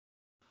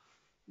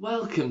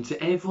Welcome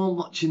to everyone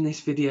watching this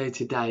video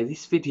today.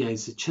 This video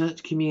is the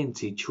Church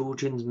Community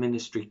Children's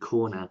Ministry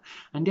Corner,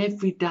 and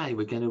every day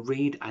we're going to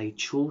read a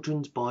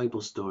children's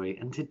Bible story,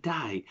 and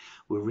today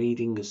we're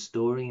reading a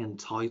story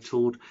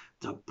entitled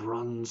The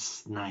Bronze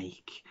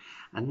Snake,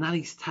 and that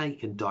is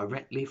taken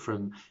directly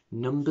from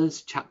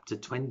Numbers chapter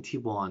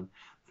 21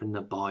 from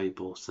the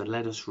Bible. So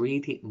let us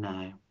read it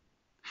now.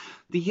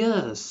 The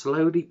years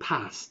slowly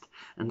passed,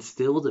 and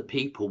still the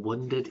people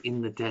wandered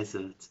in the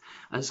desert,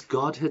 as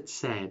God had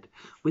said,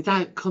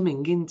 without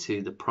coming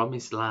into the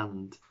promised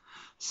land.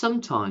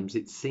 Sometimes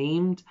it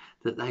seemed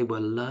that they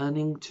were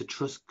learning to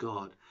trust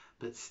God,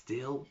 but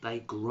still they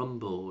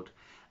grumbled,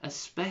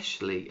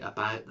 especially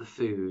about the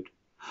food.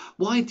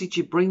 "Why did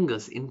you bring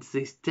us into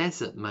this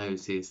desert,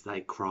 Moses?"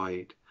 they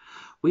cried.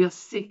 "We are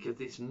sick of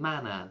this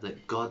manna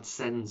that God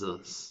sends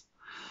us."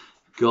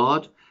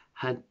 God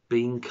had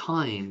been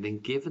kind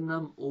and given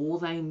them all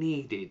they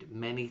needed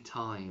many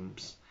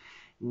times.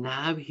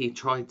 Now he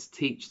tried to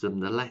teach them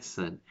the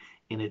lesson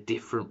in a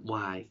different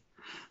way.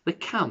 The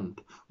camp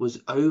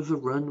was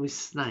overrun with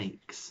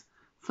snakes.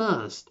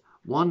 First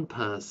one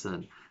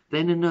person,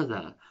 then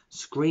another,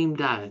 screamed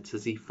out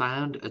as he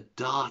found a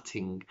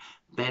darting,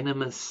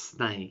 venomous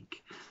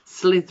snake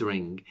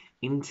slithering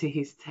into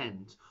his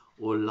tent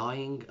or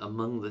lying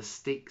among the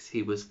sticks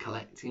he was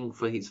collecting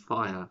for his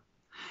fire.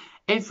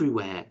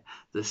 Everywhere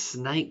the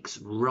snakes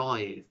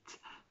writhed,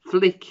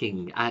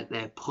 flicking out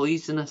their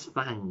poisonous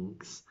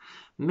fangs.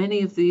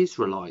 Many of the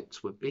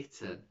Israelites were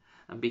bitten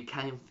and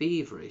became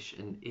feverish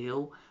and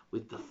ill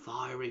with the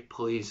fiery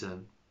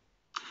poison.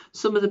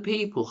 Some of the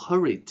people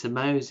hurried to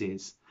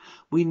Moses.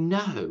 "We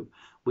know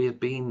we have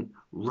been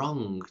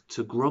wrong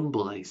to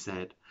grumble," they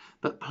said,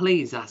 "but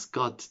please ask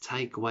God to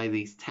take away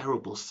these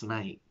terrible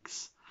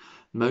snakes."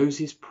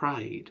 Moses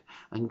prayed,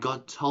 and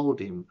God told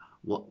him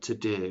what to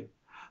do.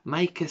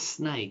 "Make a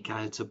snake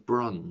out of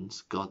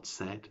bronze," God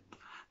said.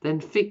 "Then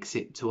fix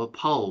it to a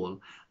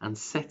pole and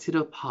set it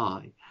up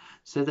high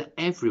so that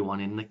everyone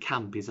in the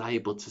camp is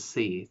able to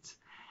see it.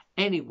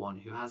 Anyone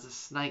who has a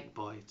snake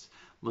bite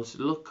must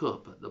look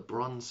up at the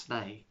bronze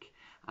snake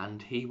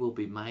and he will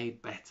be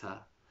made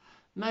better."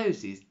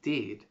 Moses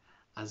did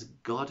as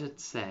God had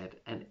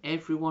said, and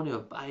everyone who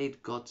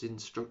obeyed God's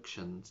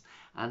instructions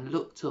and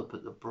looked up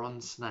at the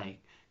bronze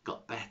snake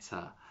got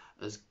better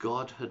as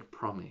God had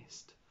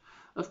promised.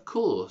 Of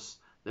course,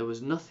 there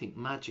was nothing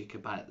magic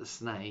about the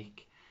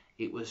snake.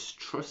 It was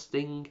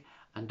trusting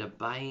and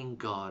obeying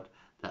God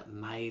that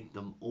made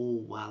them all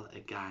well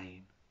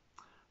again.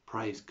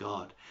 Praise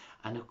God.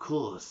 And of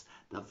course,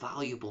 the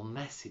valuable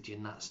message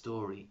in that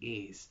story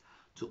is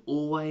to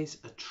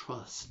always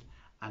trust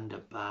and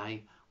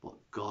obey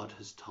what God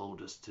has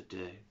told us to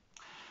do.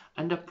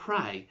 And I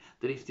pray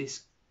that if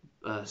this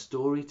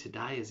story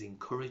today has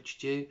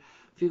encouraged you,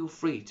 feel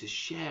free to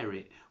share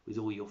it with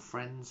all your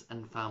friends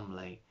and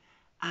family.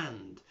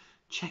 And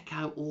check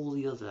out all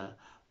the other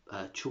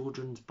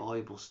children's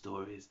Bible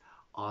stories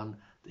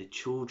on the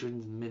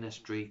Children's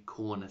Ministry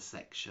Corner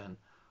section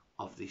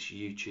of this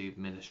YouTube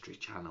ministry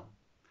channel.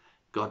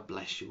 God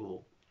bless you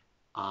all.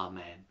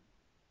 Amen.